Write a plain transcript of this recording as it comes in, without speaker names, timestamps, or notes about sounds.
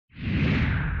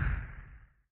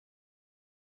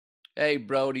Hey,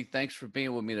 Brodie, thanks for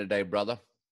being with me today, brother.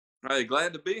 Hey,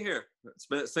 glad to be here.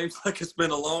 It seems like it's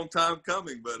been a long time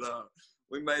coming, but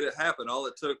we made it happen. All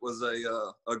it took was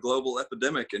a global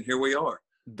epidemic, and here we are.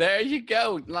 There you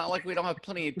go. Not like we don't have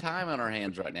plenty of time on our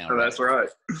hands right now, right? That's right.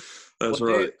 Well, That's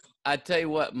right. dude, I tell you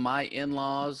what, my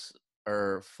in-laws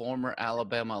are former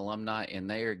Alabama alumni, and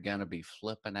they are gonna be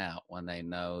flipping out when they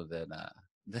know that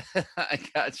that I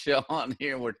got you on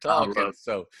here and we're I talking. love.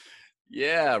 So,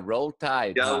 yeah, roll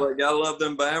tide, huh? Gotta love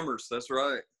them Bammers. That's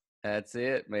right. That's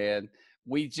it, man.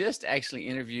 We just actually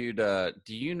interviewed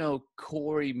do you know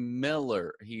Corey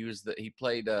Miller? He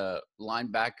played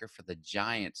linebacker for the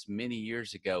Giants many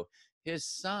years ago. His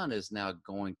son is now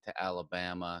going to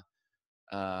Alabama.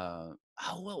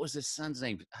 What was his son's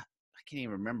name? I can't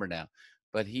even remember now.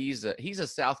 But he's a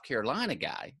South Carolina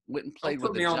guy. Went and Don't played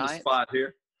with put the me on the Giants. spot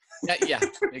here. Yeah, yeah,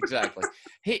 exactly.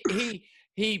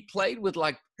 He played with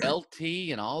like LT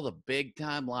and all the big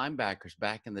time linebackers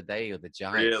back in the day of the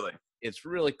Giants. Really? It's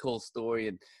really cool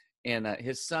story, and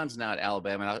his son's now at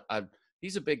Alabama. And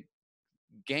he's a big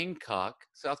Gamecock,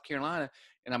 South Carolina,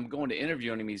 and I'm going to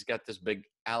interview him. He's got this big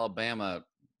Alabama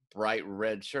bright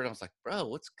red shirt. I was like, bro,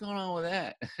 what's going on with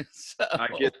that? So I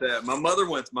get that. My mother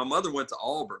went to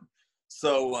Auburn,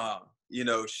 so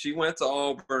she went to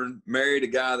Auburn, married a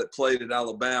guy that played at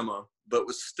Alabama, but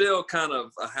was still kind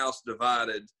of a house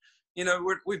divided.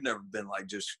 We've never been like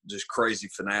just crazy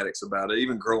fanatics about it,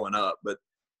 even growing up. But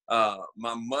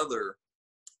my mother,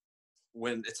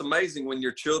 when it's amazing when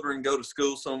your children go to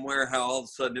school somewhere, how all of a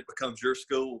sudden it becomes your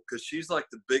school, because she's like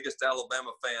the biggest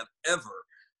Alabama fan ever.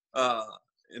 Uh,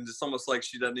 and it's almost like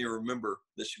she doesn't even remember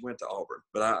that she went to Auburn.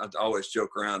 But I always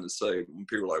joke around and say, when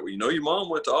people are like, well, your mom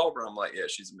went to Auburn. I'm like, yeah,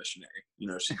 she's a missionary.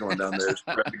 She's going down there to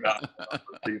spread the gospel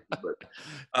for people. But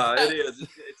that,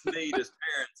 it's neat as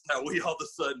parents how we all of a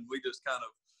sudden, we just kind of,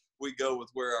 we go with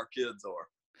where our kids are.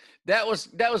 that was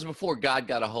before God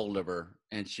got a hold of her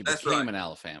and she That's became right. an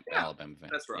Alabama Yeah, fan.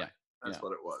 that's right. Yeah. That's Yeah.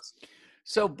 what it was.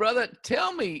 So, brother,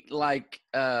 tell me,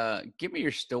 give me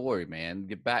your story, man.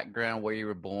 Your background, where you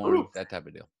were born, Ooh. that type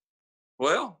of deal.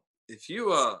 Well, if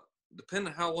you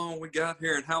depending on how long we got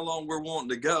here and how long we're wanting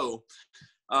to go,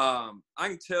 I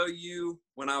can tell you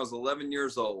when I was 11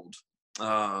 years old,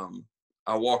 I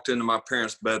walked into my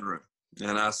parents' bedroom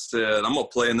and I said, I'm gonna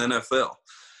play in the NFL.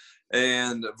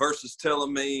 And versus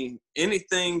telling me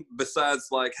anything besides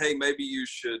like, hey, maybe you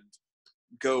should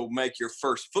go make your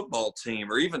first football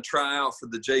team or even try out for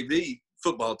the JV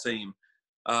football team.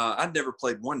 I'd never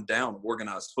played one down of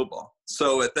organized football.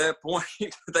 So at that point,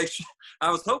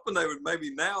 I was hoping they would,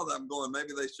 maybe now that I'm going, maybe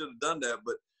they should have done that.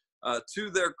 But to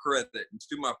their credit and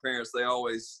to my parents, they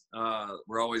always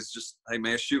were always just, hey,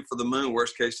 man, shoot for the moon.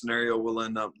 Worst case scenario, we'll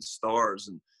end up in the stars.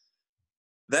 And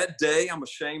that day, I'm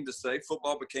ashamed to say,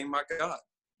 football became my God.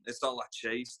 It's all I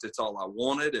chased. It's all I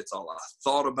wanted. It's all I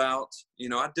thought about.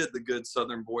 I did the good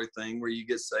Southern boy thing where you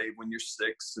get saved when you're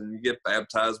 6 and you get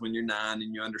baptized when you're 9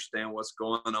 and you understand what's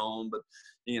going on. But,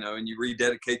 and you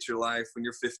rededicate your life when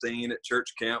you're 15 at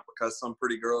church camp because some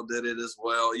pretty girl did it as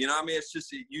well. It's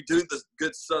just you do the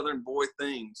good Southern boy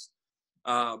things.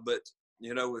 But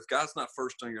if God's not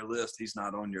first on your list, he's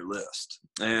not on your list.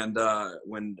 And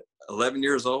when 11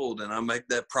 years old and I make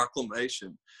that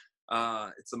proclamation,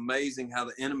 it's amazing how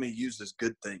the enemy uses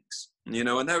good things, and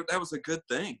that was a good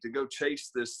thing to go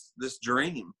chase this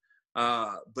dream.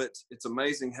 But it's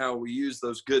amazing how we use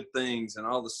those good things and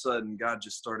all of a sudden God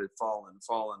just started falling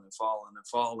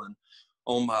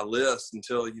on my list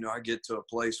until, I get to a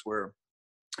place where,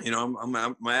 I'm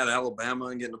at Alabama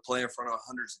and getting to play in front of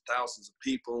hundreds of thousands of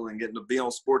people and getting to be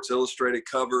on Sports Illustrated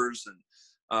covers and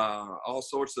all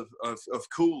sorts of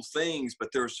cool things.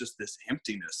 But there was just this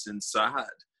emptiness inside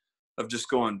of just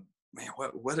going, man,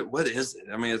 what is it?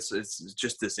 I mean, it's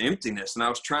just this emptiness. And I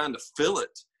was trying to fill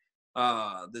it,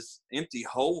 this empty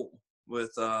hole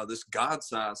with this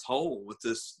God-sized hole with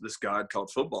this God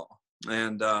called football.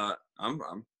 And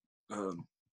I'm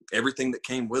everything that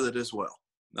came with it as well.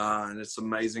 And it's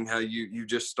amazing how you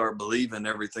just start believing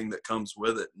everything that comes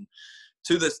with it. And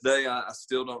to this day, I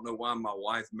still don't know why my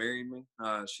wife married me.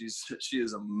 She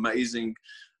is amazing,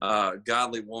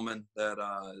 godly woman that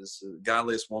is the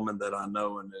godliest woman that I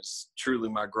know and is truly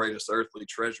my greatest earthly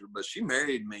treasure. But she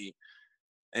married me,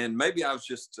 and maybe I was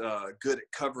just good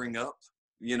at covering up,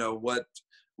 what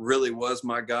really was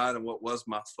my God and what was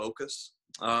my focus.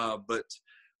 But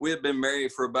we had been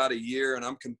married for about a year, and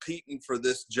I'm competing for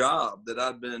this job that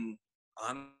I'd been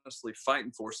honestly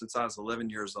fighting for since I was 11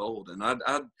 years old. And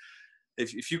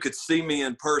if you could see me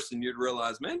in person, you'd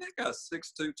realize, man, that guy's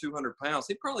 6'2", 200 pounds.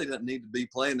 He probably doesn't need to be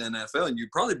playing in the NFL, and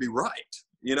you'd probably be right.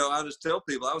 I just tell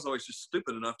people I was always just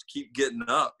stupid enough to keep getting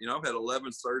up. I've had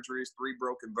 11 surgeries, 3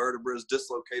 broken vertebrae,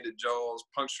 dislocated jaws,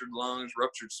 punctured lungs,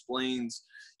 ruptured spleens,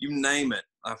 you name it,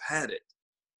 I've had it.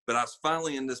 But I was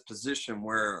finally in this position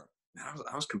where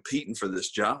I was competing for this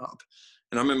job.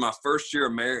 And I'm in my first year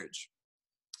of marriage.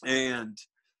 And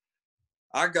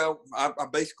I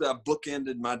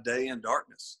bookended my day in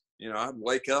darkness. I'd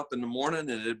wake up in the morning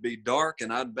and it'd be dark,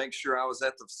 and I'd make sure I was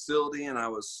at the facility and I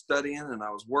was studying and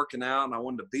I was working out, and I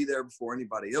wanted to be there before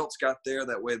anybody else got there.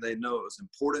 That way they know it was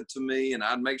important to me. And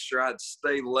I'd make sure I'd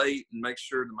stay late and make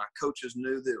sure that my coaches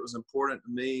knew that it was important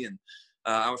to me. And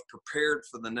I was prepared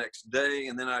for the next day.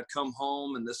 And then I'd come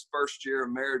home, and this first year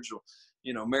of marriage,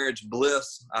 marriage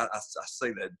bliss. I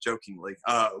say that jokingly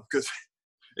because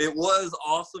it was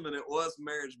awesome and it was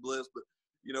marriage bliss. But,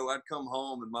 I'd come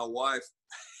home and my wife,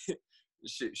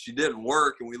 she didn't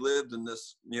work, and we lived in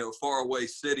this, faraway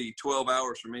city, 12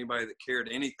 hours from anybody that cared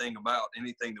anything about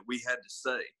anything that we had to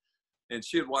say. And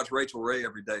she would watch Rachel Ray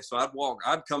every day. So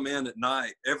I'd come in at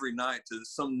night, every night, to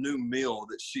some new meal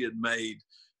that she had made.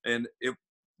 And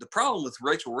the problem with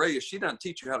Rachel Ray is she doesn't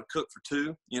teach you how to cook for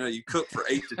 2. You cook for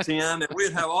 8 to 10, and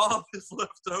we'd have all this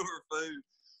leftover food.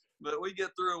 But we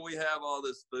get through and we have all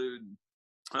this food.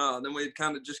 Then we'd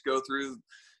kind of just go through,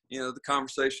 the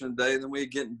conversation of the day. Then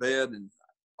we'd get in bed, and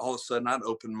all of a sudden I'd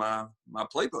open my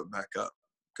playbook back up,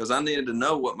 because I needed to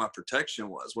know what my protection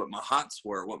was, what my hots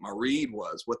were, what my read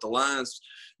was, what the line's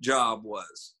job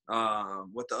was,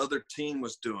 what the other team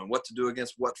was doing, what to do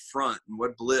against what front and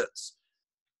what blitz.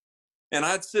 And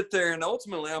I'd sit there, and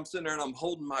ultimately I'm sitting there and I'm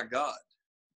holding my God.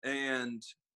 And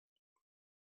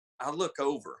I look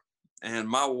over, and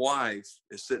my wife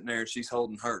is sitting there and she's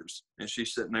holding hers, and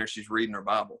she's sitting there, she's reading her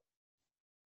Bible.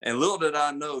 And little did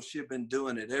I know she had been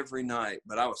doing it every night,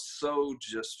 but I was so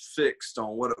just fixed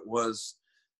on what it was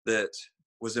that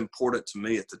was important to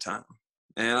me at the time.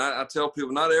 And I tell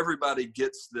people, not everybody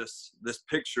gets this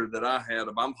picture that I had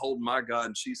of I'm holding my God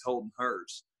and she's holding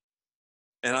hers.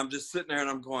 And I'm just sitting there and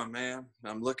I'm going, man,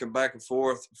 I'm looking back and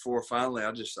forth before finally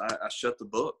I shut the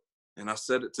book. And I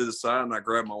set it to the side, and I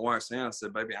grabbed my wife's hand. I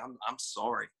said, baby, I'm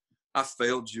sorry. I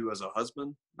failed you as a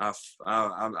husband. I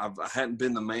hadn't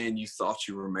been the man you thought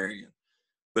you were marrying.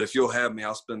 But if you'll have me,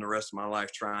 I'll spend the rest of my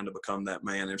life trying to become that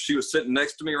man. If she was sitting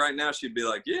next to me right now, she'd be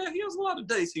like, yeah, he has a lot of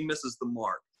days he misses the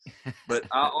mark. But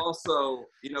I also,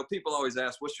 people always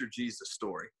ask, what's your Jesus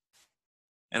story?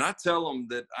 And I tell them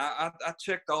that I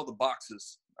checked all the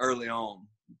boxes early on,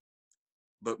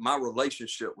 but my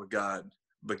relationship with God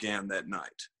began that night.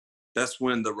 That's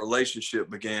when the relationship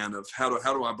began of how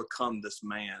do I become this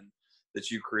man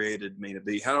that you created me to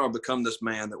be? How do I become this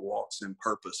man that walks in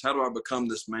purpose? How do I become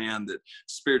this man that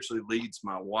spiritually leads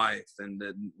my wife, and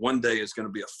that one day is going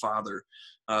to be a father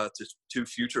to 2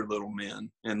 future little men?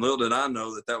 And little did I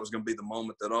know that was going to be the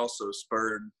moment that also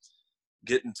spurred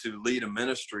getting to lead a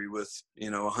ministry with,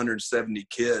 170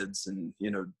 kids and,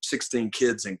 16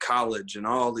 kids in college and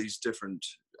all these different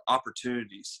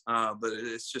opportunities. But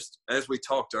it's just, as we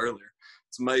talked earlier,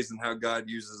 it's amazing how God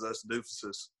uses us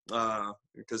doofuses,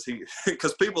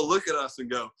 because people look at us and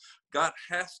go, God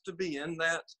has to be in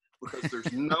that, because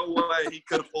there's no way he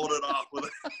could have pulled it off with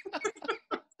it.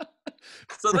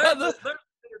 So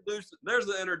there's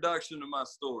the introduction to my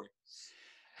story.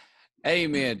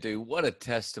 Amen, dude. What a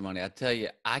testimony. I tell you,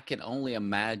 I can only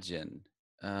imagine,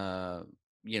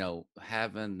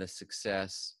 having the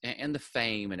success and the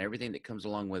fame and everything that comes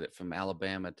along with it, from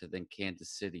Alabama to then Kansas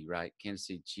City, right? Kansas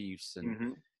City Chiefs,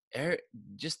 and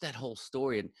just that whole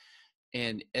story.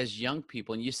 And as young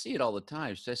people, and you see it all the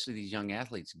time, especially these young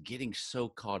athletes, getting so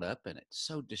caught up in it,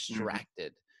 so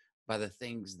distracted by the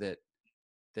things that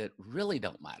really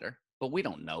don't matter. But we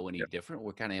don't know any different.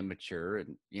 We're kind of immature,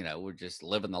 and we're just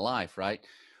living the life, right?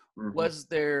 Was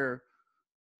there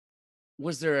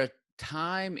a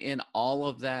time in all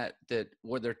of that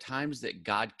were there times that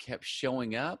God kept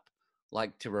showing up,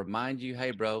 like to remind you,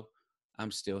 hey bro, I'm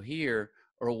still here?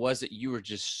 Or was it you were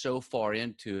just so far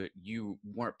into it you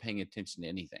weren't paying attention to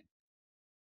anything?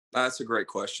 That's a great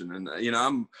question. And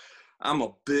I'm a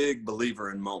big believer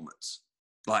in moments,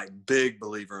 like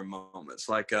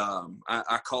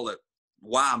I call it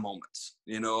why moments,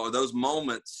 those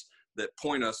moments that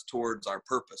point us towards our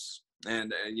purpose.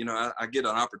 And I get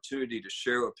an opportunity to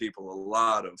share with people a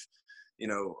lot of,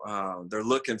 they're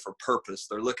looking for purpose,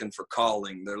 they're looking for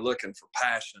calling, they're looking for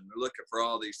passion, they're looking for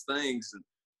all these things. And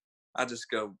I just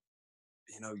go,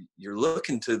 you're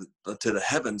looking to the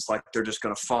heavens like they're just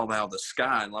going to fall out of the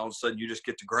sky, and all of a sudden you just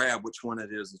get to grab which one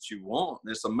it is that you want.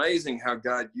 And it's amazing how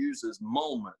God uses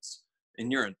moments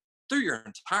through your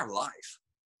entire life.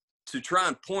 to try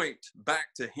and point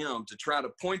back to him, to try to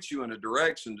point you in a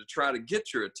direction, to try to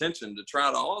get your attention, to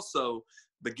try to also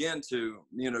begin to,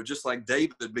 just like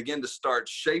David, begin to start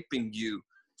shaping you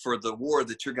for the war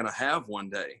that you're going to have one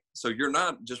day. So you're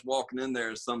not just walking in there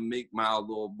as some meek, mild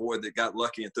little boy that got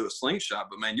lucky and threw a slingshot,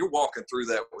 but man, you're walking through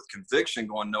that with conviction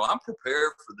going, no, I'm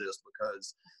prepared for this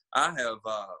because I have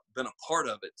been a part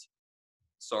of it.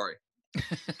 Sorry.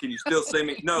 Can you still see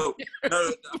me? No,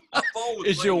 my phone was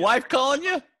Is ringing. Your wife calling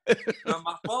you? No,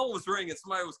 my phone was ringing.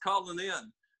 Somebody was calling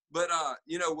in. But,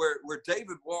 where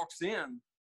David walks in,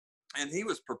 and he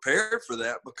was prepared for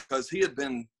that because he had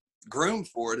been groomed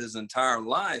for it his entire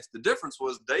life. The difference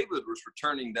was David was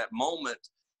returning that moment,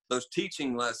 those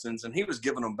teaching lessons, and he was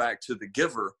giving them back to the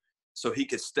giver so he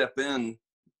could step in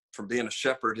from being a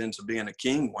shepherd into being a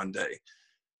king one day.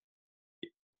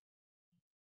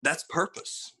 That's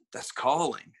purpose. That's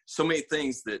calling. So many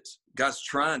things that God's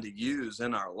trying to use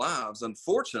in our lives.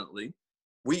 Unfortunately,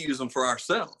 we use them for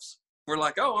ourselves. We're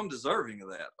like, oh, I'm deserving of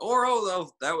that. Or,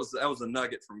 oh, that was a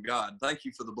nugget from God. Thank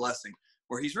you for the blessing.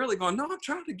 Where he's really going, no, I'm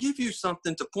trying to give you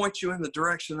something to point you in the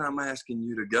direction I'm asking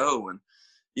you to go. And,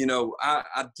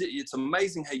 it's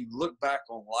amazing how you look back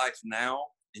on life now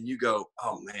and you go,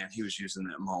 oh, man, he was using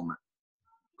that moment.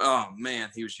 Oh, man,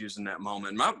 he was using that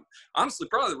moment. Honestly,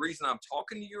 probably the reason I'm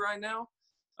talking to you right now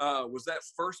was that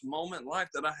first moment in life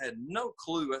that I had no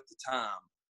clue at the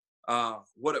time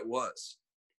what it was.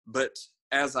 But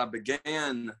as I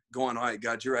began going, all right,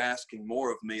 God, you're asking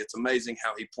more of me. It's amazing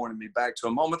how he pointed me back to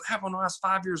a moment that happened when I was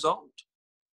 5 years old.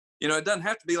 It doesn't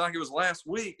have to be like it was last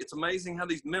week. It's amazing how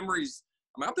these memories,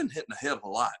 I've been hitting the head a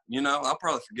lot. I'll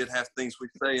probably forget half the things we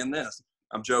say in this.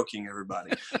 I'm joking,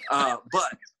 everybody.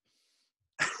 But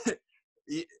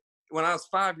when I was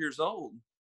 5 years old,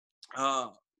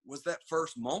 was that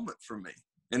first moment for me.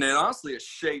 And then honestly, it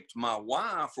shaped my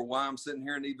why for why I'm sitting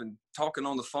here and even talking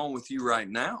on the phone with you right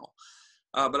now.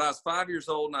 But I was 5 years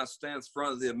old and I stand in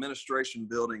front of the administration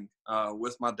building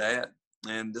with my dad.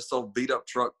 And this old beat up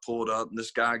truck pulled up and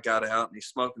this guy got out and he's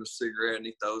smoking a cigarette and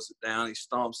he throws it down. He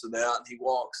stomps it out and he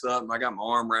walks up and I got my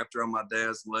arm wrapped around my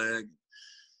dad's leg.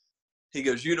 He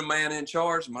goes, you the man in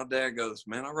charge? And my dad goes,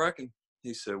 man, I reckon.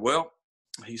 He said,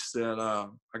 I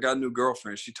got a new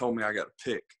girlfriend. She told me I got to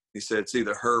pick. He said, it's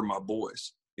either her or my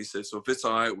boys. He said, so if it's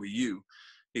all right with you,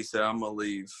 he said, I'm going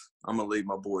to leave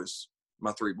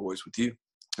my three boys with you.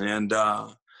 And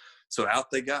so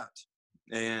out they got.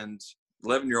 And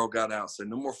 11-year-old got out, said,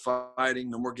 no more fighting,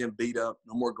 no more getting beat up,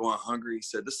 no more going hungry. He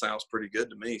said, this sounds pretty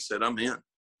good to me. He said, I'm in.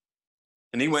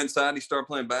 And he went inside, he started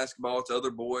playing basketball with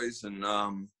other boys, and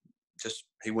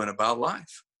he went about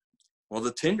life. Well,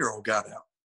 the 10-year-old got out.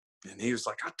 And he was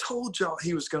like, I told y'all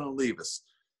he was going to leave us.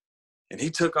 And he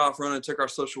took off running. It took our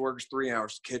social workers 3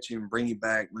 hours to catch him and bring him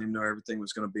back, let him know everything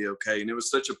was going to be okay. And it was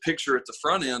such a picture at the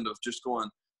front end of just going,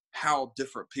 how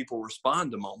different people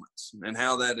respond to moments and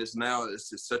how that is now.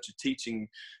 It's such a teaching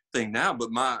thing now.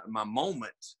 But my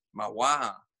moment, my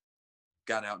why,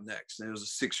 got out next. And it was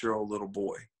a 6-year-old little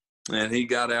boy. And he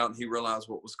got out and he realized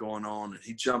what was going on. And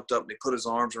he jumped up and he put his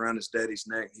arms around his daddy's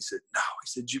neck. He said, no, he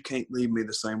said, you can't leave me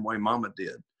the same way Mama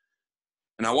did.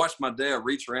 And I watched my dad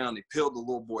reach around. He peeled the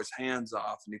little boy's hands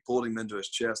off and he pulled him into his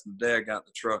chest. And dad got in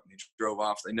the truck and he drove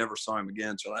off. They never saw him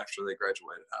again until after they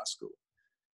graduated high school.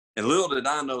 And little did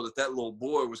I know that little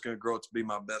boy was going to grow up to be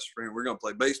my best friend. We're going to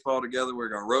play baseball together. We're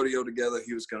going to rodeo together.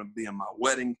 He was going to be in my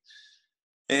wedding.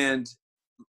 And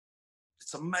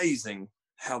it's amazing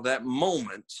how that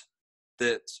moment,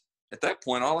 that at that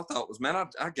point, all I thought was, man,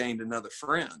 I gained another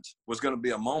friend, was going to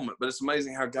be a moment. But it's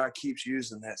amazing how God keeps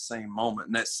using that same moment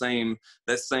and that same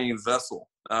vessel,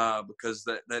 because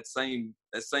that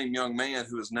same young man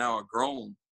who is now a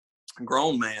grown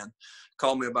man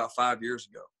called me about 5 years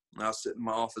ago. And I was sitting in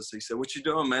my office. He said, what you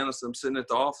doing, man? I said, I'm sitting at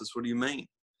the office. What do you mean?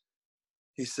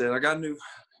 He said, I'm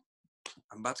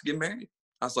about to get married.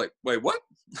 I was like, wait, what?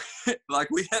 Like,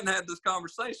 we hadn't had this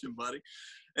conversation, buddy.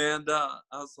 And I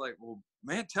was like, well,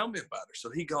 man, tell me about her. So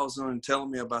he goes on and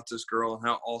telling me about this girl and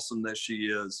how awesome that she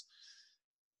is.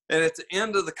 And at the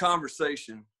end of the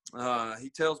conversation, he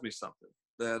tells me something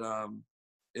that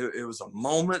it was a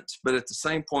moment, but at the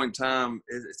same point in time,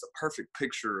 it's a perfect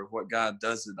picture of what God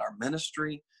does in our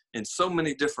ministry in so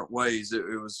many different ways.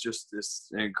 It was just this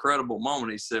incredible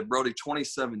moment. He said, Brodie,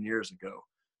 27 years ago,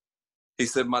 he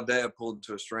said, my dad pulled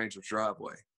into a stranger's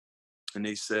driveway. And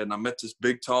he said, and I met this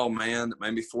big, tall man that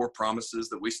made me 4 promises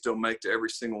that we still make to every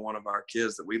single one of our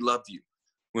kids, that we love you.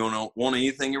 We don't want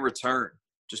anything in return.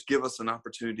 Just give us an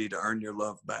opportunity to earn your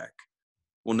love back.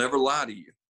 We'll never lie to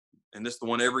you. And this is the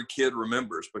one every kid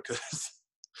remembers, because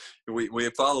We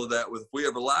follow that with, if we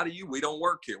ever lie to you, we don't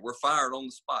work here. We're fired on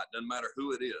the spot. Doesn't matter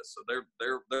who it is. So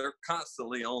they're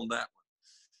constantly on that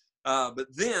one. But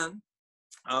then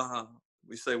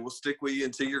we say, we'll stick with you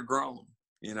until you're grown.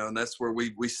 And that's where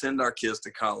we send our kids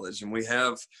to college, and we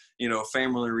have, a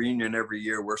family reunion every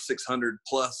year where 600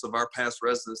 plus of our past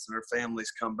residents and their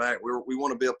families come back. We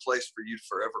want to be a place for you to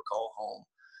forever call home.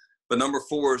 But number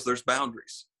 4 is there's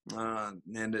boundaries. But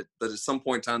at some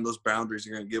point in time, those boundaries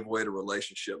are going to give way to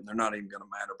relationship, and they're not even going to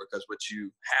matter, because what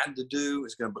you had to do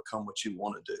is going to become what you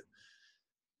want to do.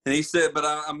 And he said, but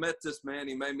I met this man.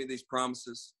 He made me these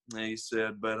promises. And he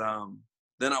said, but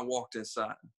then I walked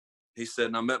inside. He said,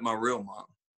 and I met my real mom.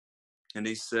 And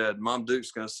he said, Mom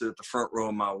Duke's going to sit at the front row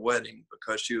of my wedding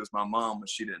because she was my mom when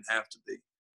she didn't have to be.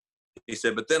 He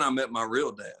said, but then I met my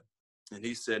real dad. And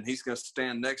he said, he's going to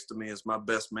stand next to me as my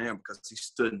best man because he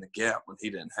stood in the gap when he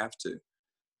didn't have to.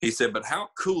 He said, but how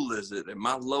cool is it at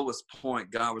my lowest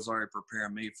point, God was already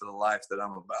preparing me for the life that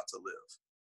I'm about to live.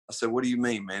 I said, what do you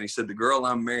mean, man? He said, the girl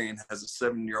I'm marrying has a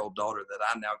 7-year-old daughter that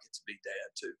I now get to be dad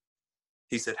to.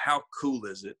 He said, how cool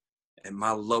is it? At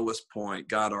my lowest point,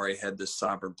 God already had this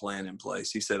sovereign plan in place.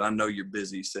 He said, I know you're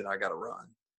busy. He said, I got to run.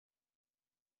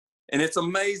 And it's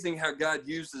amazing how God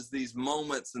uses these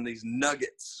moments and these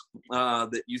nuggets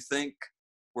that you think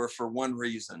were for one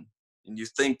reason. And you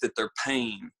think that they're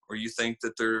pain, or you think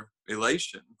that they're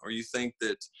elation, or you think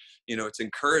that, it's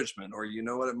encouragement, or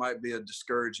it might be a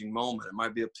discouraging moment. It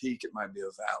might be a peak. It might be a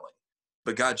valley.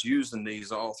 But God's using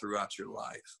these all throughout your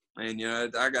life. And,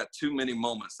 I got too many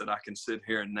moments that I can sit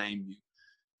here and name you.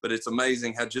 But it's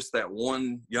amazing how just that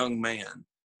one young man,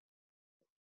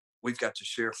 we've got to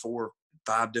share 4,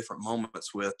 5 different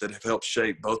moments with that have helped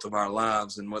shape both of our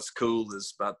lives. And what's cool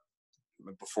is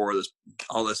before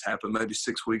all this happened, maybe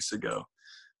 6 weeks ago,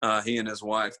 he and his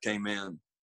wife came in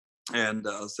and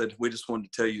said, we just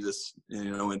wanted to tell you this,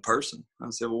 in person. I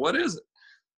said, well, what is it?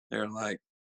 They're like,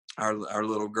 our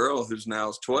little girl, who's now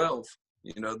is 12,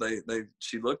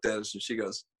 she looked at us and she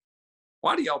goes,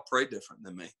 why do y'all pray different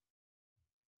than me?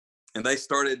 And they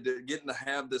started getting to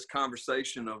have this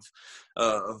conversation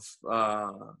of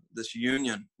this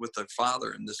union with their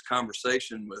father, and this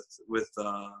conversation with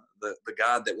the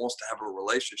God that wants to have a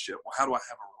relationship. Well, how do I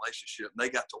have a relationship? And they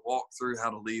got to walk through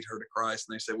how to lead her to Christ.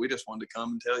 And they said, we just wanted to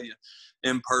come and tell you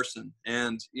in person.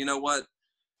 And you know what?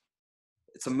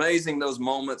 It's amazing, those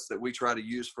moments that we try to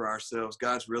use for ourselves.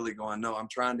 God's really going, no, I'm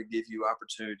trying to give you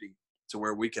opportunity to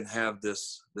where we can have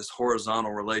this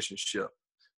horizontal relationship,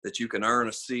 that you can earn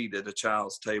a seat at a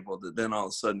child's table that then all of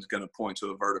a sudden is going to point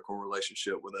to a vertical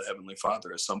relationship with a Heavenly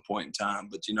Father at some point in time.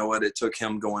 But you know what? It took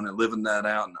him going and living that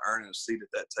out and earning a seat at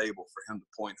that table for him to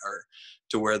point her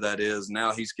to where that is.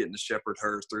 Now he's getting to shepherd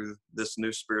her through this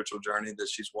new spiritual journey that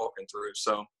she's walking through.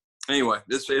 So anyway,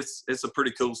 it's a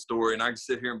pretty cool story, and I can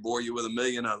sit here and bore you with a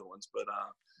million other ones, but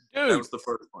Dude, that was the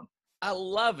first one. I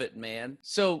love it, man.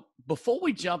 So before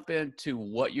we jump into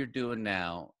what you're doing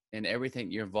now and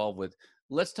everything you're involved with,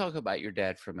 let's talk about your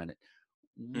dad for a minute.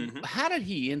 Mm-hmm. How did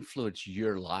he influence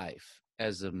your life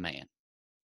as a man?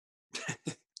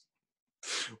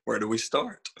 Where do we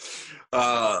start?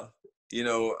 I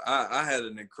had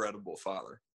an incredible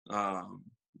father.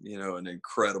 An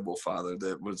incredible father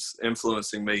that was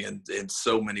influencing me in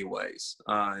so many ways.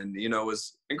 And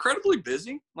was incredibly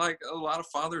busy, like a lot of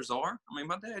fathers are. I mean,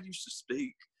 my dad used to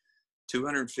speak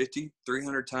 250,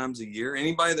 300 times a year.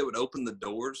 Anybody that would open the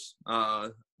doors,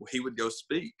 he would go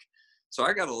speak. So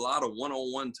I got a lot of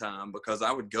one-on-one time because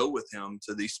I would go with him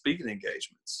to these speaking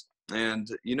engagements. And,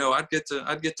 I'd get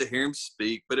to hear him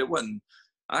speak, but it wasn't,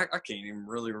 I can't even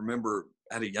really remember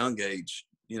at a young age,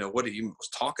 what he even was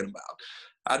talking about.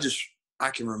 I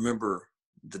can remember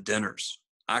the dinners.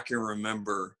 I can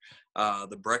remember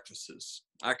the breakfasts.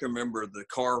 I can remember the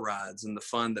car rides and the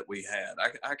fun that we had.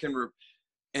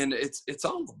 And it's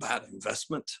all about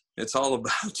investment. It's all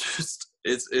about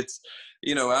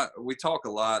we talk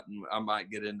a lot, and I might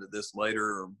get into this later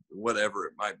or whatever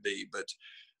it might be. But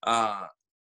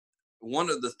one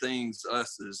of the things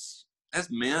us as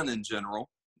men in general,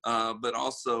 but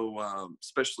also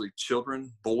especially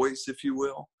children, boys, if you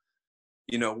will,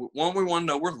 one, we want to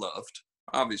know we're loved.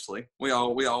 Obviously, we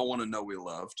all want to know we're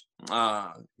loved.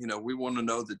 We want to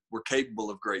know that we're capable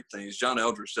of great things. John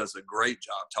Eldridge does a great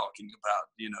job talking about,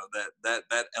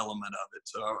 that element of it.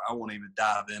 So I won't even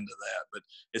dive into that, but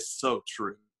it's so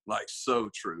true, like so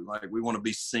true. Like we want to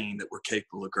be seen that we're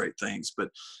capable of great things.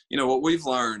 But, what we've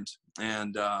learned,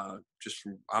 and just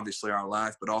from obviously our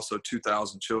life, but also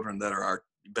 2,000 children that are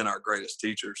been our greatest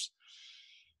teachers,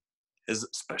 is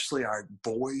especially our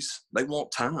boys, they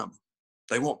want time.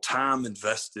 They want time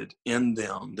invested in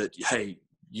them that, hey,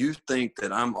 you think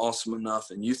that I'm awesome enough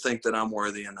and you think that I'm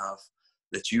worthy enough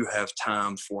that you have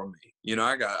time for me. You know,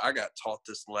 I got taught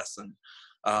this lesson.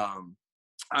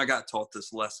 I got taught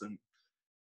this lesson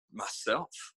myself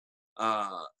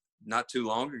not too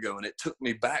long ago, and it took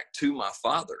me back to my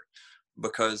father,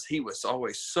 because he was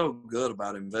always so good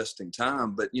about investing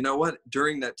time. But you know what?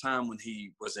 During that time when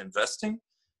he was investing,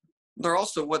 there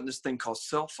also wasn't this thing called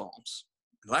cell phones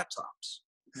and laptops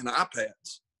and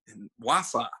iPads and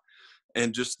Wi-Fi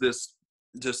and just this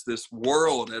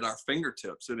world at our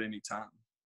fingertips at any time.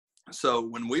 So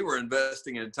when we were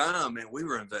investing in time, and we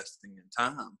were investing in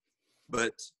time.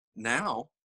 But now,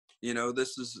 you know,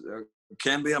 this is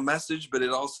can be a message, but it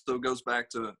also goes back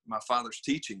to my father's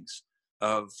teachings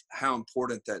of how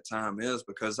important that time is,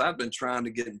 because I've been trying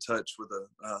to get in touch with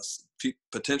a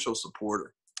potential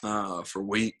supporter for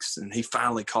weeks, and he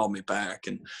finally called me back,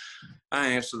 and I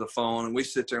answer the phone, and we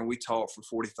sit there and we talk for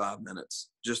 45 minutes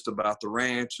just about the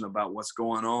ranch and about what's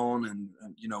going on, and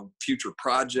you know, future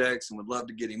projects, and would love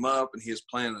to get him up, and he is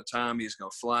planning the time he's going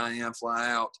to fly in, fly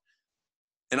out.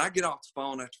 And I get off the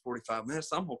phone after 45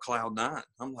 minutes, I'm on cloud nine.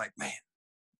 I'm like, man,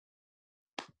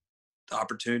 the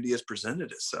opportunity has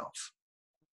presented itself.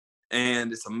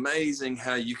 And it's amazing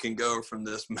how you can go from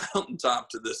this mountaintop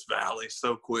to this valley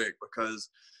so quick, because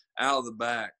out of the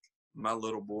back, my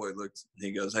little boy looks,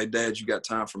 he goes, "Hey, Dad, you got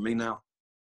time for me now?"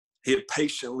 He had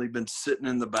patiently been sitting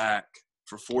in the back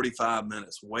for 45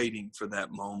 minutes waiting for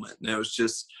that moment. And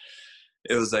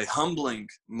it was a humbling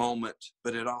moment,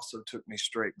 but it also took me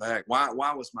straight back. Why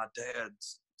was my dad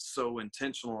so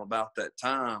intentional about that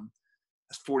time?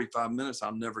 That's 45 minutes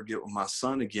I'll never get with my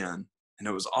son again. And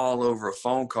it was all over a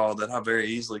phone call that I very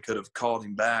easily could have called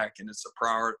him back. And it's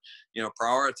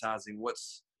prioritizing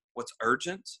what's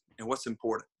urgent and what's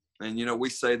important. And, you know, we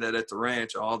say that at the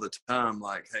ranch all the time,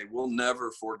 like, hey, we'll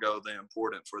never forego the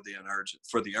important for the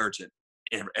urgent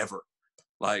ever.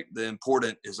 Like, the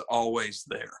important is always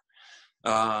there.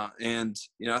 And,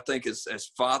 you know, I think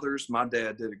as fathers, my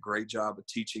dad did a great job of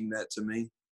teaching that to me,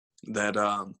 that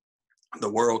the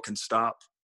world can stop.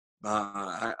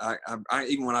 I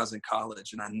even when I was in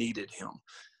college and I needed him,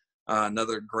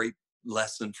 another great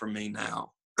lesson for me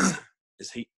now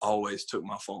is he always took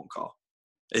my phone call.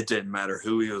 It didn't matter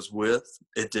who he was with.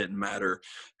 It didn't matter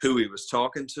who he was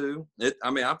talking to.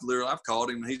 I've called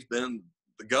him, and he's been in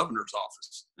the governor's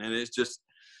office, and it's just,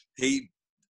 he's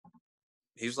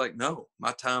like, "No,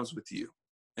 my time's with you."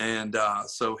 And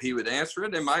so he would answer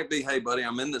it. It might be, "Hey, buddy,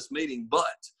 I'm in this meeting,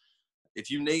 but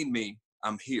if you need me,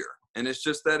 I'm here." And it's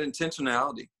just that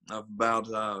intentionality about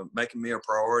making me a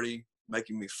priority,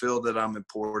 making me feel that I'm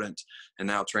important, and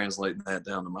now translating that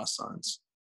down to my sons.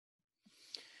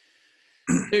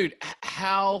 Dude,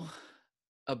 how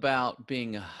about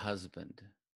being a husband?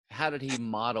 How did he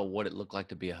model what it looked like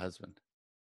to be a husband?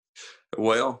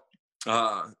 Well,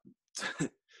 I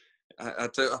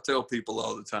tell people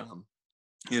all the time,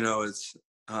 you know, it's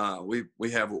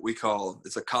we have what we call,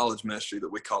 it's a college ministry that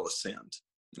we call Ascend.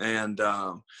 And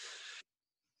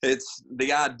it's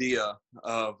the idea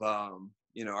of,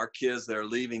 you know, our kids, they're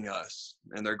leaving us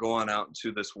and they're going out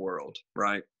into this world,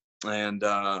 right? And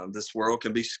this world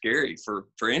can be scary for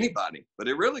anybody, but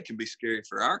it really can be scary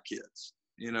for our kids.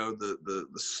 You know, the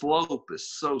slope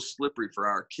is so slippery for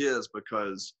our kids,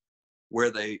 because where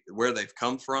they've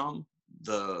come from,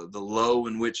 the low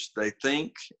in which they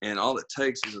think, and all it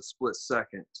takes is a split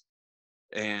second.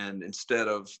 And instead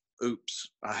of,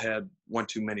 "Oops, I had one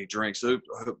too many drinks. Oops,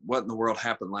 what in the world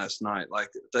happened last night?"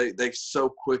 Like, they so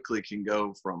quickly can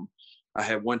go from, "I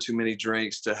had one too many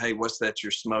drinks," to, "Hey, what's that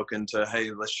you're smoking?" to,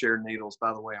 "Hey, let's share needles.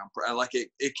 By the way, like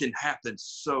it can happen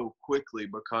so quickly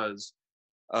because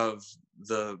of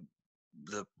the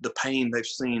pain they've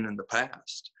seen in the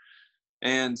past.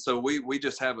 And so we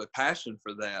just have a passion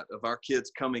for that, of our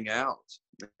kids coming out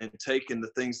and taking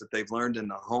the things that they've learned in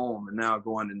the home and now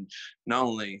going and not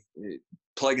only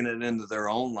plugging it into their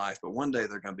own life, but one day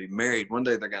they're going to be married. One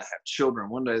day they're going to have children.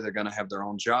 One day they're going to have their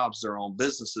own jobs, their own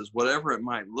businesses, whatever it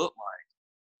might look like.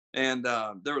 And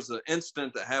there was an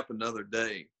incident that happened the other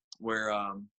day where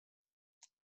I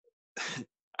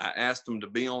asked them to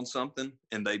be on something,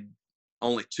 and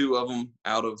only two of them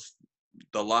out of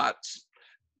the lots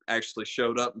actually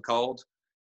showed up and called.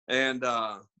 And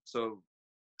so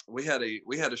we had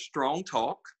a strong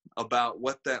talk about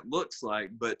what that looks like,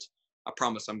 but I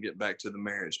promise I'm getting back to the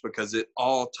marriage, because it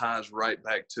all ties right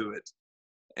back to it.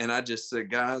 And I just said,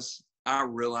 "Guys, I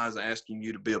realize asking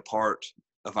you to be a part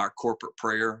of our corporate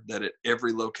prayer that at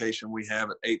every location we have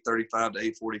at 8:35 to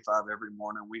 8:45 every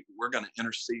morning, we're going to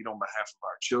intercede on behalf of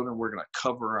our children. We're going to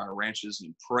cover our ranches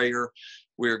in prayer.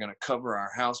 We're going to cover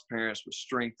our house parents with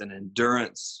strength and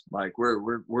endurance. Like we're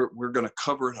going to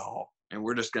cover it all. And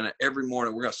we're just going to, every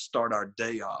morning, we're going to start our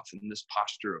day off in this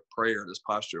posture of prayer, this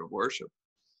posture of worship.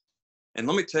 And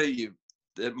let me tell you,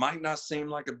 it might not seem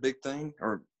like a big thing,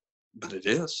 but it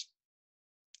is.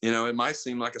 You know, it might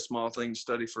seem like a small thing to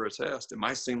study for a test. It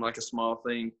might seem like a small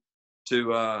thing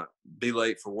to be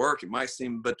late for work. It might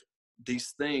seem, but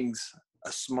these things,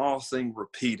 a small thing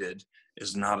repeated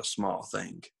is not a small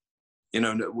thing. You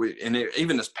know,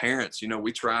 even as parents, you know,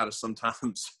 we try to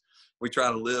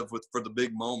live for the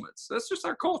big moments. That's just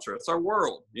our culture. It's our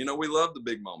world. You know, we love the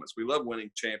big moments. We love winning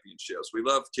championships. We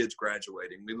love kids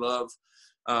graduating. We love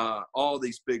all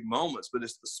these big moments, but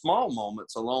it's the small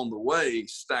moments along the way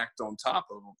stacked on top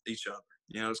of each other.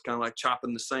 You know, it's kind of like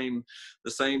chopping the same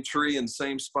tree in the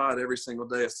same spot every single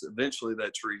day. Eventually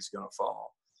that tree's going to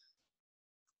fall.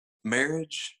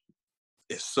 Marriage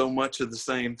is so much of the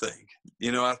same thing.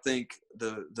 You know, I think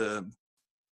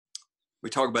we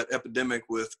talk about epidemic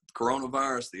with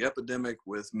coronavirus, the epidemic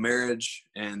with marriage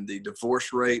and the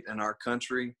divorce rate in our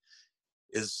country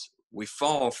is we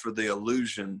fall for the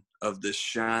illusion of this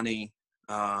shiny,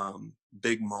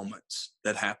 big moments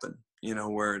that happen, you know,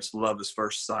 where it's love at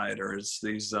first sight, or it's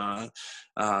these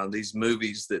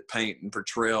movies that paint and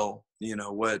portray, you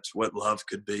know, what love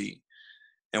could be.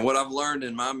 And what I've learned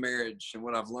in my marriage and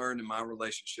what I've learned in my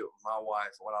relationship with my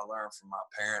wife, and what I learned from my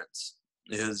parents,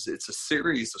 is it's a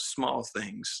series of small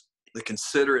things, the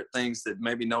considerate things that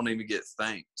maybe don't even get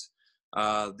thanked.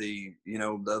 The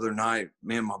other night,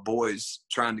 me and my boys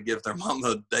trying to give their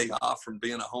mama a day off from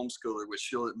being a homeschooler, which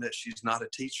she'll admit she's not a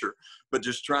teacher, but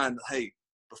just trying to, hey,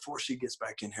 before she gets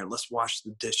back in here, let's wash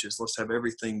the dishes. Let's have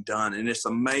everything done. And it's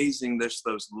amazing. There's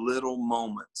those little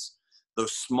moments,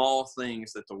 those small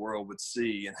things that the world would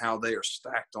see, and how they are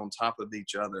stacked on top of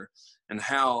each other, and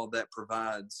how that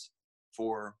provides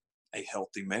for a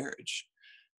healthy marriage.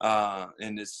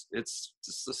 And it's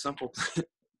just a simple thing.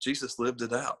 Jesus lived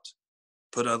it out,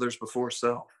 put others before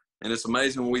self. And it's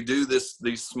amazing when we do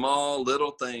these small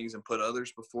little things and put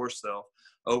others before self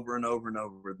over and over and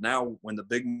over. Now, when the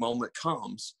big moment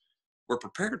comes, we're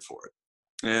prepared for it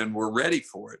and we're ready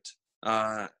for it.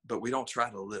 But we don't try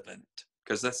to live in it,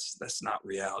 because that's not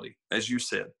reality. As you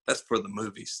said, that's for the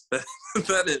movies.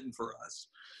 That isn't for us.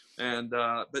 And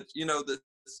but you know,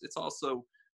 it's also,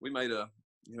 we made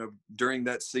during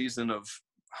that season of,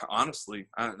 honestly,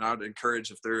 I'd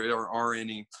encourage, if there are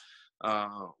any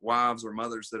wives or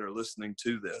mothers that are listening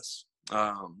to this,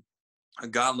 a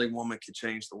godly woman can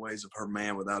change the ways of her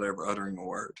man without ever uttering a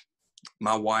word.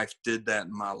 My wife did that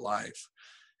in my life,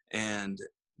 and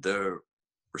the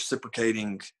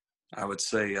reciprocating, I would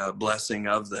say, blessing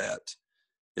of that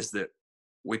is that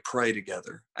we pray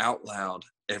together out loud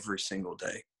every single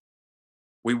day.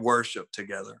 We worship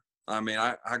together. I mean,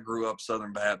 I grew up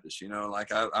Southern Baptist, you know,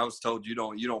 like I was told, you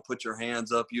don't put your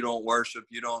hands up, you don't worship,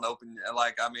 you don't open,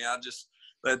 like, I mean,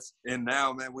 and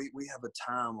now, man, we have a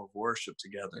time of worship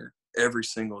together every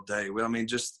single day. I mean,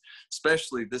 just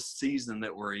especially this season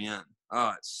that we're in.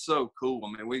 Oh, it's so cool.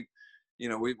 I mean,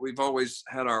 we've always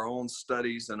had our own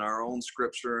studies and our own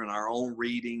scripture and our own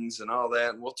readings and all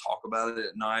that. And we'll talk about it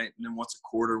at night. And then once a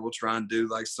quarter, we'll try and do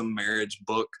like some marriage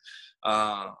book.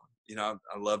 You know,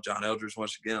 I love John Eldredge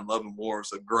once again. Love and War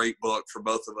is a great book for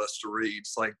both of us to read.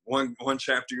 It's like one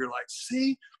chapter, you're like,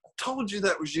 see, I told you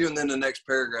that was you. And then the next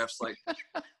paragraph's like,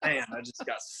 man, I just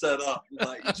got set up.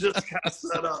 Like, just got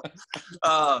set up.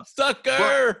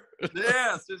 Sucker!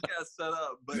 It's just got set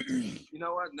up. But you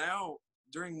know what? Now,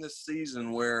 during this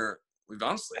season where we've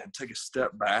honestly had to take a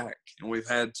step back, and we've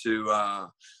had to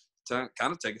kind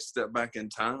of take a step back in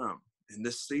time, in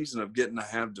this season of getting to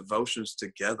have devotions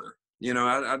together. You know,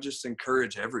 I just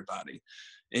encourage everybody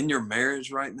in your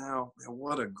marriage right now, man,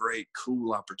 what a great,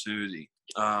 cool opportunity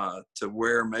to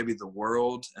where maybe the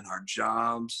world and our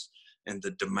jobs and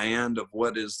the demand of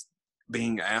what is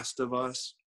being asked of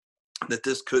us, that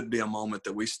this could be a moment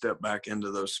that we step back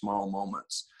into those small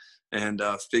moments and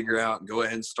figure out and go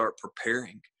ahead and start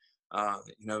preparing,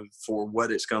 for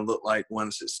what it's going to look like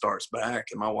once it starts back.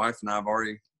 And my wife and I have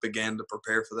already began to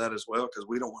prepare for that as well, because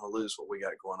we don't want to lose what we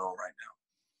got going on right now.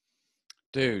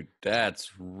 Dude, that's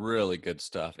really good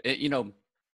stuff.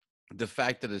 The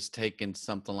fact that it's taken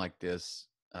something like this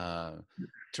to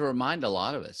remind a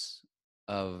lot of us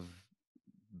of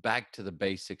back to the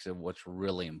basics of what's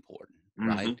really important,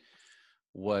 right?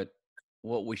 What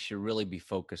we should really be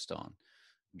focused on: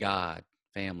 God,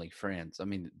 family, friends. I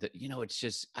mean, it's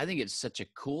just, I think it's such a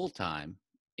cool time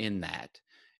in that.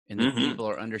 and that Mm-hmm. people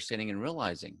are understanding and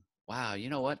realizing, wow, you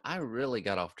know what? I really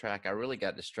got off track. I really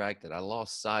got distracted. I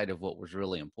lost sight of what was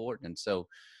really important. And so,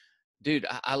 dude,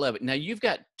 I love it. Now you've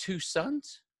got two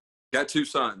sons. Got two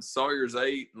sons. Sawyer's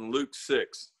 8 and Luke's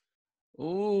 6.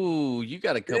 Ooh, you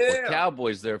got a couple of Yeah.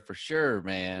 cowboys there for sure,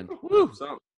 man. Woo.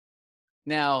 So,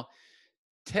 Now,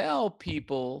 tell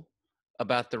people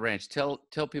about the ranch. Tell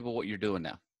people what you're doing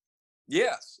now.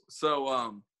 yes.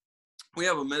 So we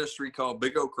have a ministry called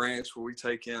Big Oak Ranch where we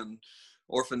take in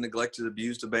orphan, neglected,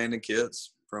 abused, abandoned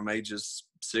kids from ages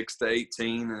 6 to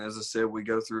 18. And as I said, we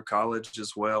go through college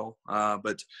as well.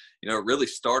 But, you know, it really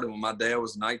started when my dad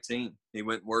was 19. He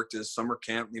went and worked at a summer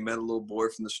camp. And he met a little boy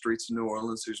from the streets of New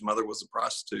Orleans whose mother was a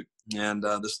prostitute. And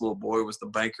this little boy was the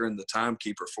banker and the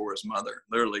timekeeper for his mother.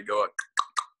 Literally go,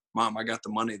 Mom, I got the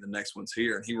money. The next one's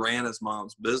here. And he ran his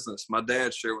mom's business. My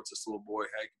dad shared with this little boy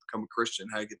how he could become a Christian,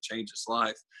 how he could change his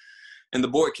life. And the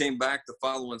boy came back the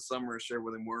following summer and shared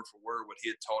with him word for word what he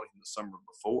had taught him the summer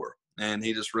before. And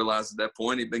he just realized at that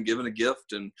point he'd been given a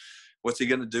gift, and what's he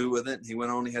going to do with it? And he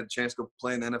went on, he had a chance to go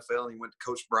play in the NFL, and he went to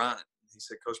Coach Bryant. He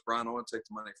said, Coach Bryant, I want to take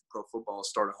the money for pro football and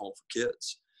start a home for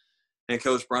kids. And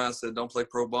Coach Bryant said, don't play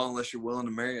pro ball unless you're willing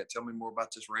to marry it. Tell me more about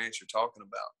this ranch you're talking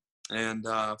about. And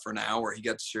for an hour, he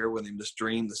got to share with him this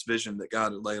dream, this vision that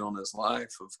God had laid on his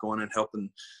life of going and helping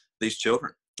these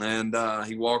children. And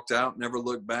he walked out, never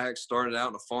looked back, started out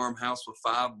in a farmhouse with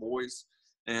 5 boys.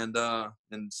 And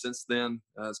since then,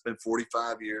 it's been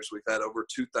 45 years. We've had over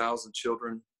 2,000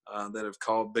 children that have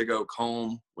called Big Oak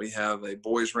home. We have a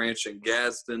boys ranch in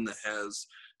Gadsden that has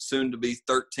soon to be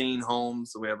 13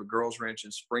 homes. We have a girls ranch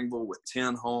in Springville with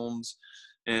 10 homes.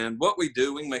 And what we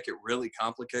do, we can make it really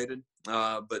complicated,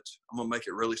 but I'm going to make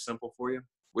it really simple for you.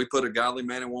 We put a godly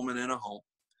man and woman in a home,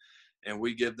 and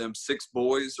we give them 6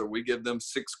 boys or we give them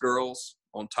 6 girls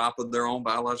on top of their own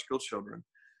biological children.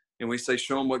 And we say,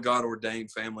 show them what God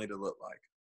ordained family to look like.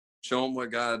 Show them what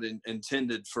God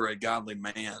intended for a godly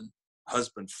man,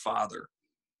 husband, father.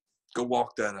 Go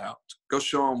walk that out. Go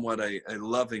show them what a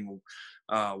loving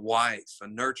wife, a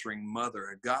nurturing mother,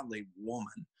 a godly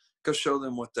woman. Go show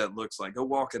them what that looks like. Go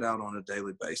walk it out on a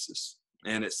daily basis.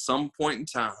 And at some point in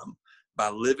time,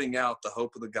 by living out the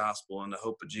hope of the gospel and the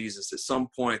hope of Jesus, at some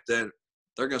point that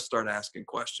they're going to start asking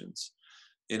questions,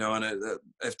 you know. And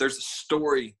if there's a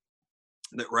story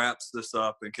that wraps this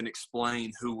up and can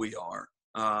explain who we are,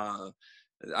 I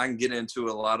can get into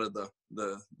a lot of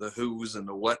the who's and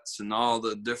the what's and all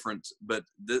the different, but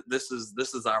this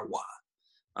is our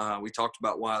why. We talked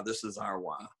about why. This is our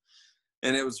why.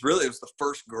 And it was the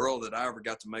first girl that I ever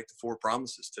got to make the 4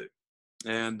 promises to.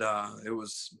 And it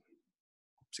was,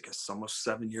 I guess, almost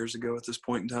 7 years ago at this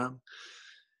point in time.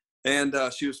 And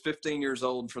she was 15 years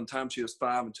old. And from the time she was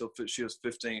 5 until she was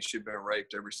 15, she'd been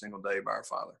raped every single day by her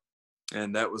father.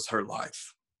 And that was her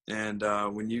life. And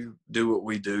when you do what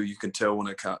we do, you can tell when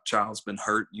a child's been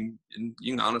hurt. You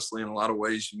can honestly, in a lot of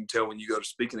ways, you can tell when you go to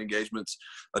speaking engagements,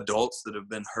 adults that have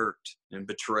been hurt and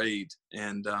betrayed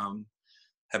and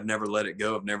have never let it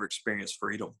go, have never experienced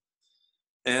freedom.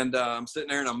 And I'm sitting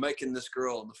there and I'm making this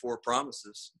girl the 4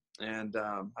 promises. And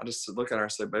I just look at her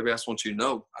and say, baby, I just want you to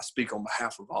know I speak on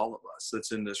behalf of all of us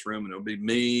that's in this room. And it'll be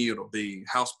me, it'll be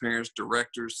house parents,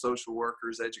 directors, social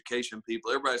workers, education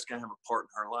people. Everybody's going to have a part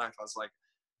in her life. I was like,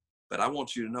 but I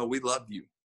want you to know we love you.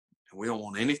 And we don't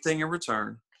want anything in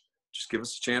return. Just give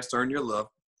us a chance to earn your love.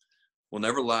 We'll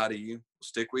never lie to you. We'll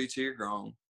stick with you till you're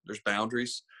grown. There's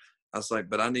boundaries. I was like,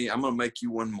 but I'm going to make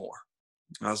you one more.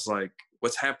 I was like,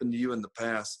 what's happened to you in the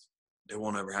past, it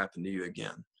won't ever happen to you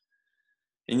again.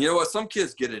 And you know what? Some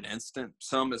kids get it instant.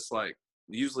 Some, it's like,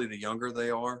 usually the younger they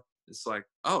are, it's like,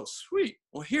 oh, sweet.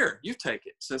 Well, here, you take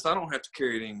it. Since I don't have to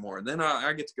carry it anymore. And then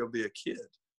I get to go be a kid.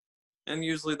 And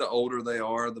usually the older they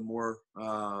are, the more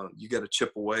you got to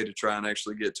chip away to try and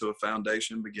actually get to a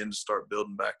foundation, begin to start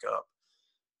building back up.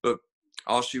 But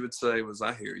all she would say was,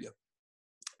 I hear you.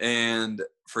 And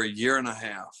for a year and a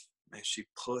half, man, she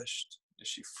pushed and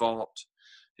she fought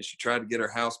and she tried to get her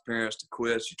house parents to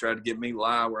quit. She tried to get me to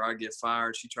lie where I get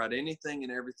fired. She tried anything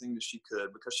and everything that she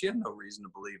could because she had no reason to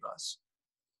believe us.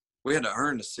 We had to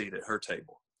earn a seat at her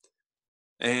table.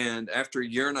 And after a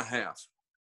year and a half,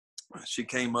 she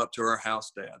came up to her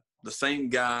house dad, the same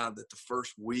guy that the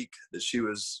first week that she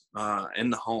was in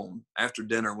the home, after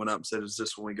dinner, went up and said, is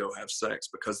this when we go have sex?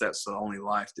 Because that's the only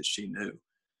life that she knew.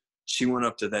 She went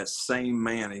up to that same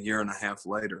man a year and a half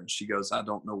later, and she goes, I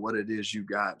don't know what it is you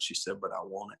got. She said, but I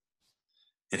want it.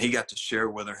 And he got to share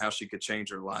with her how she could change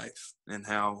her life and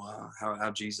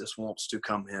how Jesus wants to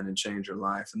come in and change her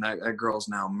life. And that girl's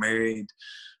now married.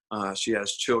 She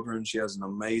has children. She has an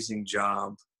amazing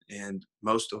job. And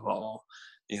most of all,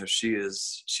 you know, she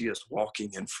is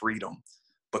walking in freedom.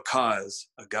 because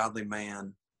a godly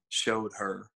man showed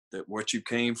her that what you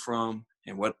came from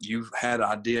and what you've had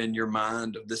idea in your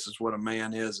mind of this is what a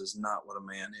man is not what a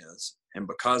man is. And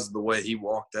because of the way he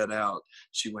walked that out,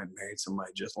 she went and married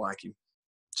somebody just like him.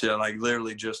 She had, like,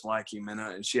 literally just like him.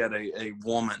 And she had a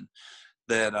woman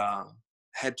that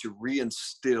had to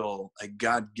reinstill a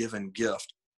God-given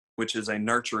gift, which is a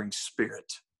nurturing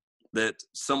spirit, that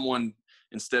someone,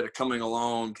 instead of coming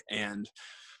along and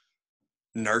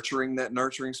nurturing that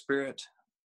nurturing spirit,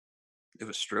 it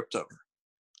was stripped of her.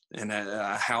 And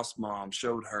a house mom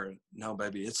showed her, no,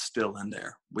 baby, it's still in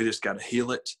there. We just got to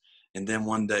heal it. And then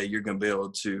one day you're going to be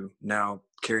able to now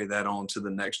carry that on to the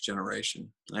next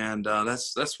generation. And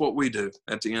that's what we do.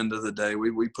 At the end of the day,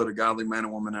 we put a godly man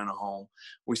and woman in a home.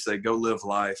 We say, go live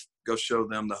life, go show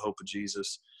them the hope of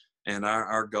Jesus. And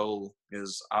our goal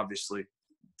is obviously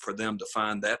for them to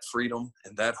find that freedom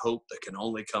and that hope that can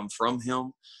only come from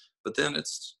him. But then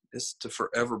it's to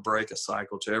forever break a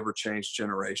cycle, to ever change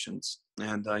generations.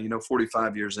 And,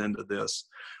 45 years into this,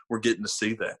 we're getting to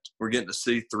see that. We're getting to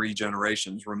see 3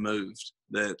 generations removed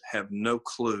that have no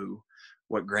clue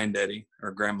what granddaddy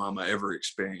or grandmama ever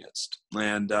experienced.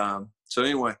 And so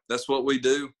anyway, that's what we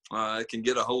do. It can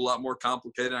get a whole lot more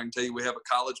complicated. I can tell you we have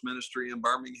a college ministry in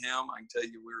Birmingham. I can tell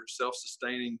you we're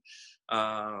self-sustaining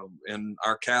in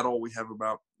our cattle. We have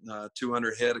about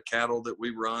 200 head of cattle that we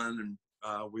run,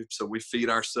 and we feed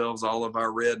ourselves all of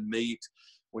our red meat.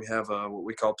 We have what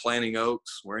we call Planting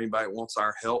Oaks, where anybody wants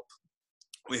our help,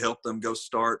 we help them go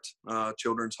start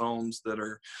children's homes that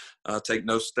are take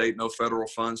no state, no federal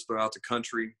funds throughout the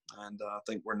country. And I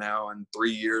think we're now in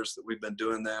 3 years that we've been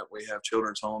doing that. We have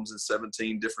children's homes in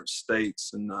 17 different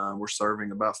states, and we're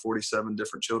serving about 47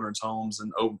 different children's homes.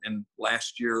 And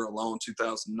last year alone,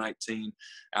 2019,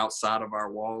 outside of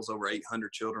our walls, over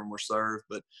 800 children were served.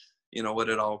 But you know what?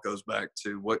 It all goes back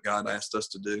to what God asked us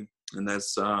to do. And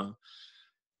that's,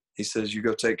 he says, you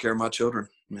go take care of my children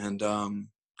and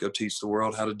go teach the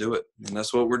world how to do it. And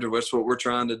that's what we're doing. That's what we're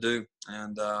trying to do.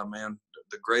 And man,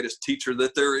 the greatest teacher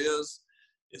that there is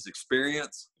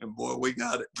experience. And boy, we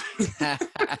got it.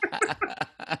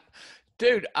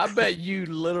 Dude, I bet you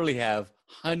literally have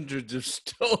hundreds of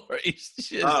stories.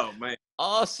 Just Oh man,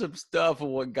 awesome stuff of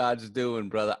what God's doing,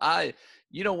 brother.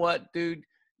 You know what, dude?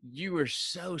 You are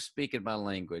so speaking my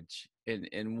language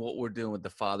in what we're doing with the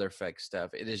father effect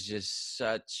stuff. It is just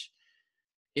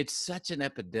it's such an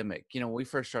epidemic. You know, when we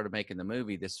first started making the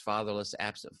movie, this fatherless,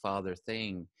 absent father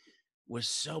thing was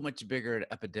so much bigger an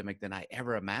epidemic than I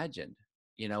ever imagined.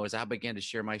 You know, as I began to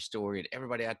share my story, and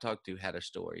everybody I talked to had a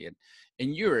story,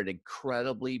 and you're an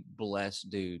incredibly blessed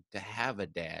dude to have a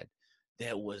dad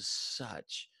that was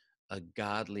such a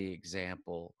godly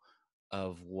example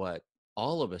of what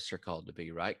all of us are called to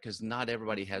be, right? Because not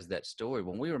everybody has that story.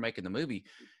 When we were making the movie,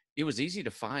 it was easy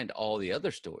to find all the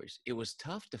other stories. It was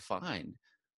tough to find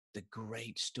the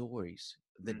great stories,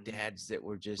 the dads that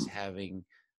were just having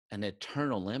an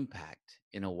eternal impact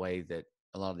in a way that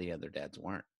a lot of the other dads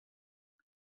weren't.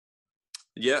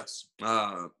 Yes,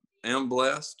 am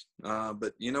blessed.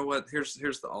 But you know what? Here's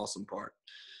the awesome part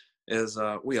is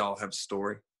we all have a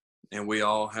story, and we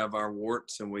all have our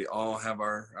warts, and we all have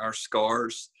our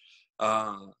scars.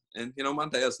 And you know, my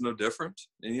dad's no different.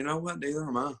 And you know what? Neither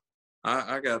am I.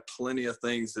 I got plenty of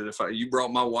things that if you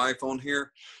brought my wife on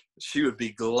here, she would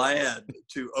be glad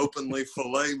to openly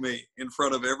fillet me in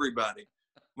front of everybody.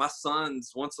 My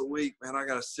sons, once a week, man, I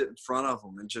got to sit in front of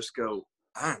them and just go,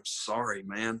 I'm sorry,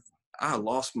 man. I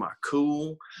lost my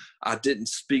cool. I didn't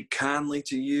speak kindly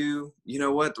to you. You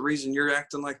know what? The reason you're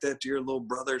acting like that to your little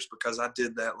brother is because I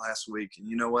did that last week. And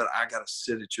you know what? I got to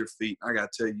sit at your feet. I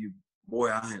got to tell you, boy,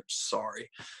 I am sorry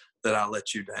that I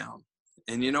let you down.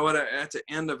 And you know what? At the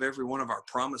end of every one of our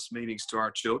promise meetings to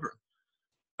our children,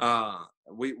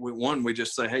 we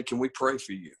just say, hey, can we pray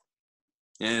for you?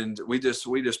 And we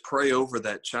just pray over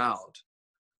that child.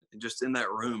 And just in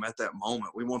that room at that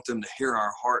moment, we want them to hear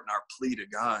our heart and our plea to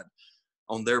God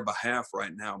on their behalf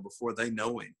right now before they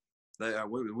know him.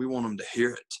 We want them to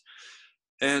hear it.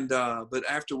 And but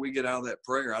after we get out of that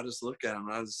prayer, I just look at them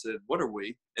and I just said, what are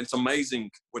we? And it's amazing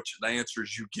the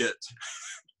answers you get.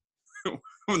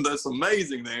 That's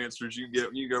amazing, the answers you get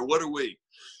when you go, what are we?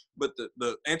 But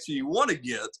the answer you want to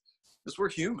get is we're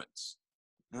humans.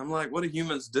 And I'm like, what do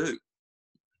humans do?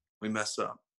 We mess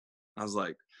up. I was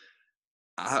like,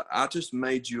 I just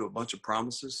made you a bunch of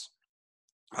promises.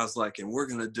 I was like, and we're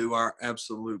going to do our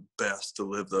absolute best to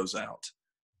live those out.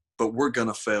 But we're going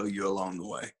to fail you along the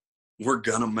way. We're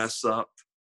going to mess up.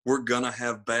 We're going to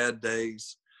have bad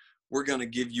days. We're going to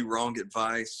give you wrong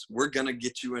advice. We're going to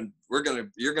get you in. You're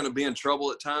going to be in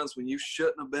trouble at times when you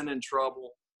shouldn't have been in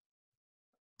trouble.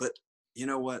 But you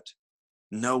know what?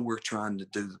 know we're trying to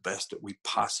do the best that we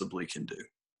possibly can do.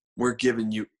 We're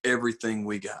giving you everything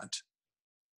we got.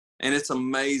 And it's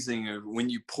amazing when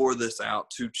you pour this out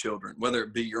to children, whether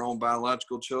it be your own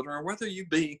biological children or whether you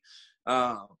be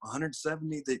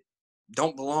 170 that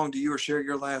don't belong to you or share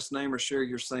your last name or share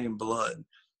your same blood.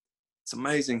 It's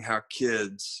amazing how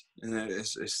kids, and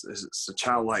it's a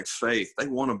childlike faith, they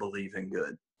want to believe in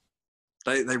good.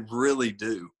 They really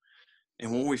do.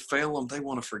 And when we fail them, they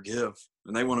want to forgive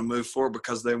and they want to move forward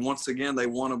because they want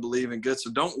to believe in good.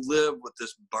 So don't live with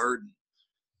this burden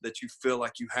that you feel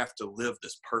like you have to live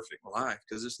this perfect life,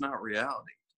 because it's not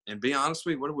reality. And be honest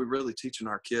with me, what are we really teaching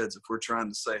our kids if we're trying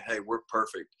to say, hey, we're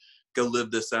perfect, go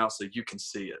live this out so you can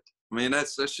see it? I mean,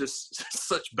 that's just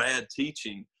such bad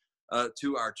teaching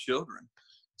to our children.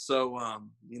 So,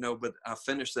 but I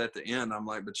finished at the end. I'm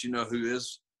like, but you know who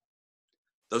is?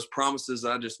 Those promises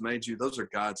I just made you, those are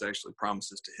God's actually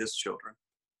promises to his children.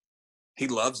 He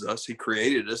loves us. He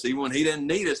created us. Even when he didn't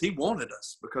need us, he wanted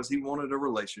us because he wanted a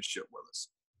relationship with us.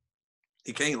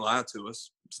 He can't lie to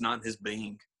us. It's not in his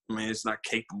being. I mean, it's not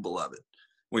capable of it.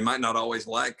 We might not always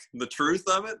like the truth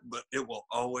of it, but it will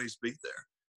always be there.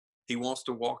 He wants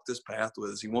to walk this path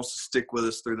with us. He wants to stick with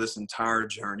us through this entire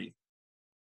journey.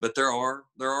 But there are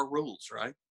rules,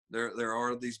 right? There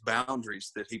are these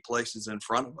boundaries that he places in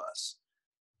front of us.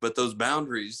 But those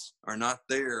boundaries are not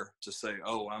there to say,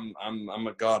 oh, I'm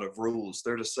a God of rules.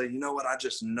 They're to say, you know what? I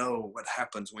just know what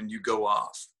happens when you go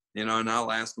off. And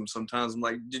I'll ask them sometimes, I'm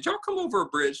like, did y'all come over a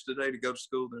bridge today to go to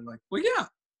school? They're like, well, yeah.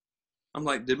 I'm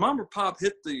like, did mom or pop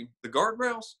hit the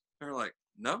guardrails? They're like,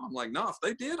 no. I'm like, no, if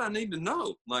they did, I need to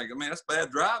know. Like, I mean, that's bad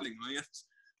driving, man.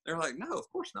 They're like, no,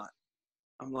 of course not.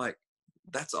 I'm like,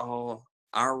 that's all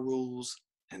our rules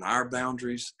and our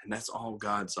boundaries, and that's all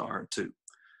God's are too.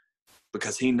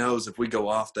 Because he knows if we go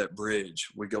off that bridge,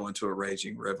 we go into a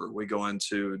raging river, we go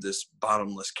into this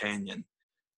bottomless canyon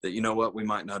that, you know what, we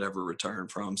might not ever return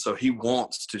from. So he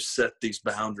wants to set these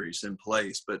boundaries in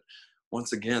place. But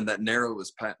once again,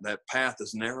 that path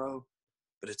is narrow,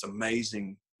 but it's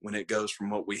amazing when it goes from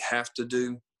what we have to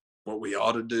do, what we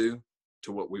ought to do,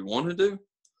 to what we want to do.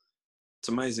 It's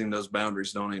amazing those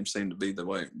boundaries don't even seem to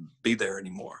be there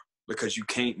anymore, because you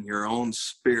can't in your own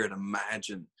spirit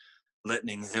imagine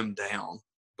letting him down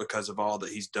because of all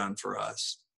that he's done for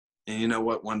us. And you know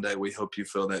what? One day we hope you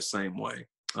feel that same way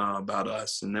about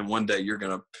us. And then one day you're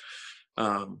going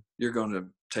to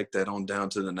take that on down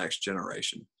to the next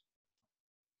generation.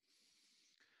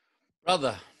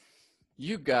 Brother,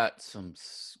 you got some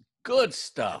good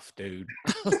stuff, dude.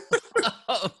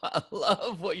 I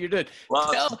love what you're doing.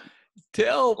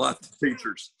 Tell lots of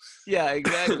features. Yeah,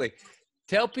 exactly.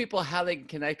 Tell people how they can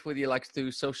connect with you, like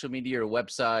through social media or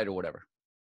website or whatever.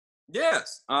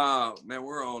 Yes. Man,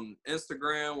 we're on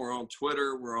Instagram, we're on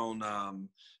Twitter, we're on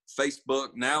Facebook.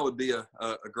 Now would be a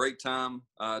great time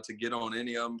to get on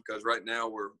any of them, because right now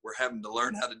we're having to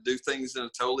learn how to do things in a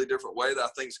totally different way that I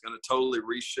think is going to totally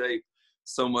reshape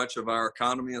so much of our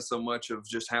economy and so much of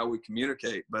just how we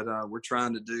communicate. But we're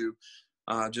trying to do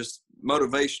just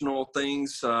motivational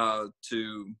things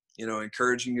to,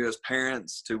 encouraging you as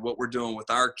parents to what we're doing with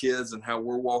our kids and how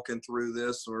we're walking through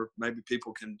this, or maybe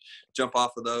people can jump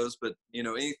off of those. But,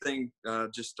 anything,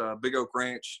 just Big Oak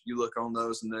Ranch, you look on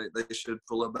those and they should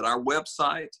pull up. But our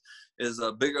website is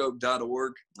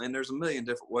bigoak.org. And there's a million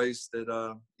different ways that,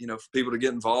 for people to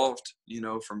get involved,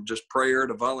 from just prayer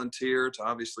to volunteer to,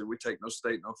 obviously we take no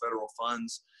state, no federal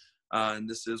funds. And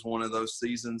this is one of those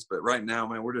seasons. But right now,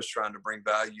 man, we're just trying to bring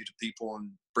value to people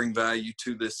and bring value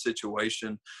to this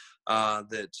situation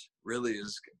that really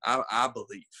is, I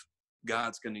believe,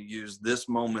 God's going to use this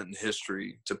moment in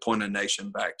history to point a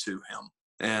nation back to him.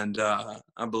 And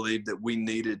I believe that we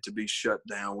needed to be shut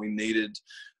down. We needed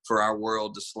for our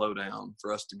world to slow down,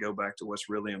 for us to go back to what's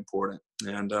really important.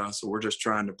 And so we're just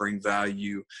trying to bring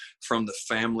value from the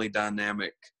family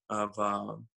dynamic of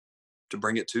to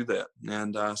bring it to that.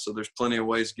 And so there's plenty of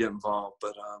ways to get involved,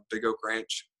 but Big Oak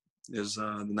Ranch is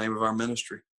the name of our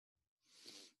ministry.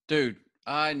 Dude,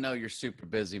 I know you're super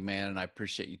busy, man, and I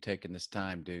appreciate you taking this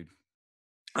time, dude.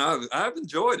 I've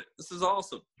enjoyed it. This is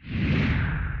awesome.